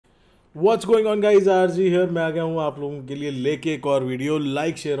What's going on guys, RG here. मैं आ गया हूँ आप लोगों के लिए लेके एक और वीडियो।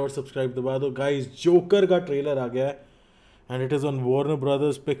 लाइक शेयर और सब्सक्राइब दबा दो गाइस। जोकर का ट्रेलर आ गया है and it is on Warner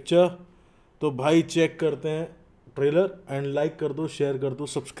brothers picture. तो भाई चेक करते हैं ट्रेलर एंड लाइक कर दो, शेयर कर दो,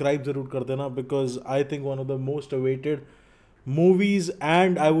 सब्सक्राइब ज़रूर कर देना because I think one of the most awaited movies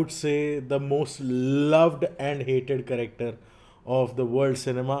and I would say the most loved and hated character of the world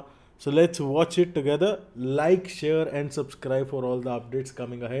cinema. So let's watch it together. Like, share and subscribe for all the updates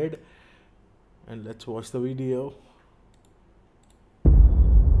coming ahead, and let's watch the video.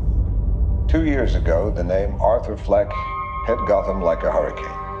 2 years ago, the name Arthur Fleck hit Gotham like a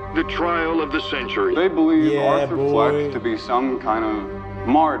hurricane. The trial of the century. They believe Yeah, Arthur boy. Fleck to be some kind of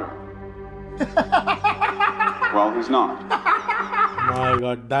martyr. Well, he's not. My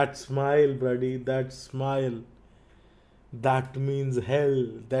god, that smile, buddy, that smile. That means hell.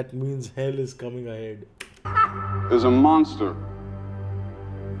 That means hell is coming ahead. There's a monster.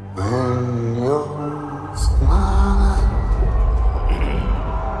 When you're smiling,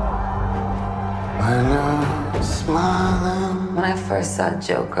 when you're smiling, When I first saw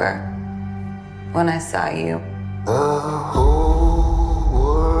Joker, when I saw you, the whole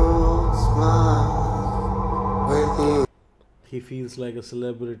world smiles with you. He feels like a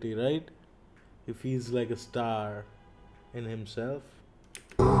celebrity, right? He feels like a star in himself.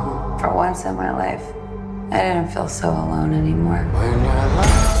 for once in my life, I didn't feel so alone anymore. When you're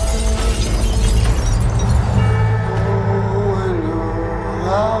laughing, oh, when you're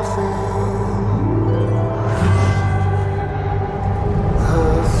laughing, the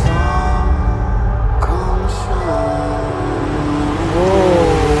sun comes shining.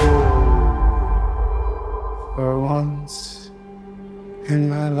 For once in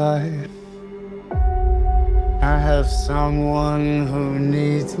my life, I have someone who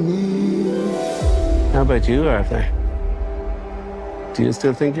needs me. How about you, Arthur? Do you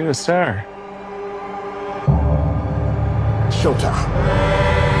still think you're a star? Showtime.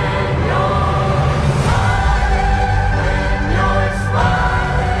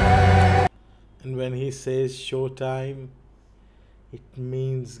 And when he says showtime, it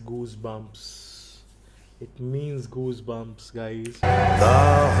means goosebumps. It means goosebumps, guys. The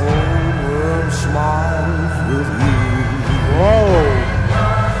whole world smiles with you. Whoa!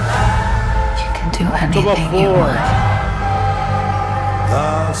 You can do October anything you 4. want. The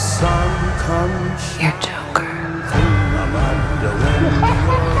sun comes You're Joker.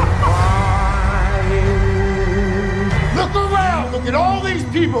 Look around! Look at all these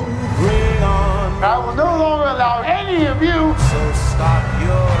people! Bring on, I will no longer allow any of you so stop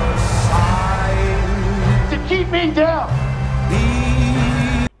your sighing. to keep me down! Be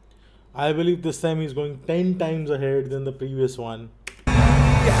I believe this time he's going 10 times ahead than the previous one.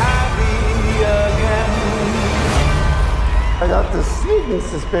 happy again. I got the sneaking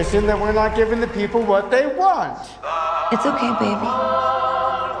suspicion that we're not giving the people what they want. It's okay, baby.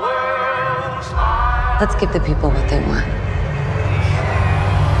 Let's give the people what they want.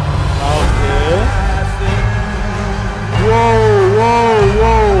 Okay. Whoa, whoa,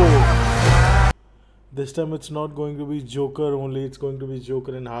 whoa. This time it's not going to be Joker only, it's going to be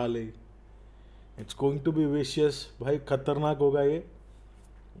Joker and Harley. It's going to be vicious. भाई खतरनाक होगा ये।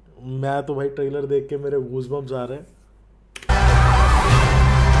 मैं तो भाई trailer देख के मेरे गूज़बम्स आ रहे हैं।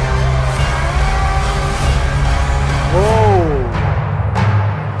 Whoa.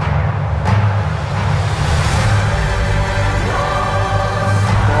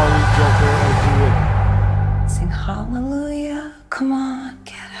 Folie, Joker, I do it. Sing hallelujah. Come on,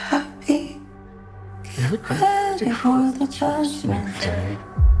 get happy. Get ready for the judgment day.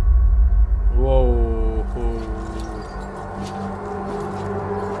 Whoa.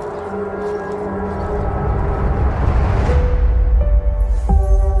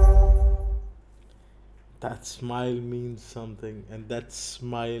 That smile means something, and that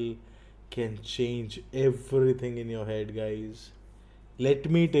smile can change everything in your head, guys. Let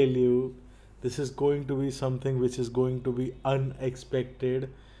me tell you, this is going to be something which is going to be unexpected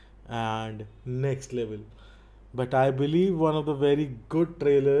and next level. But I believe one of the very good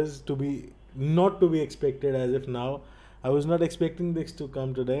trailers to be not to be expected as if now. I was not expecting this to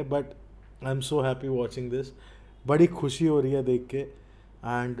come today, but I'm so happy watching this. बड़ी खुशी हो रही है देख के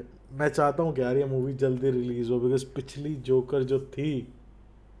and मैं चाहता हूँ कि यार ये मूवी जल्दी रिलीज़ हो बिकॉज पिछली जोकर जो थी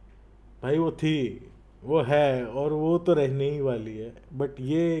भाई वो है और वो तो रहने ही वाली है, बट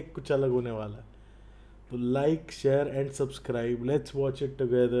ये कुछ अलग होने वाला है. तो like share and subscribe, let's watch it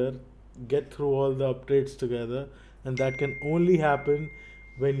together, get through all the updates together, and that can only happen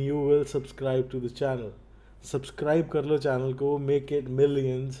when you will subscribe to the channel. Subscribe कर लो channel को, make it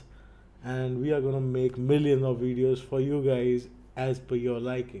millions, and we are gonna make millions of videos for you guys as per your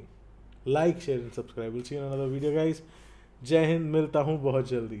liking. Like share and subscribe. Will see you in another video guys. जय हिंद, मिलता हूँ बहुत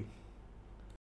जल्दी।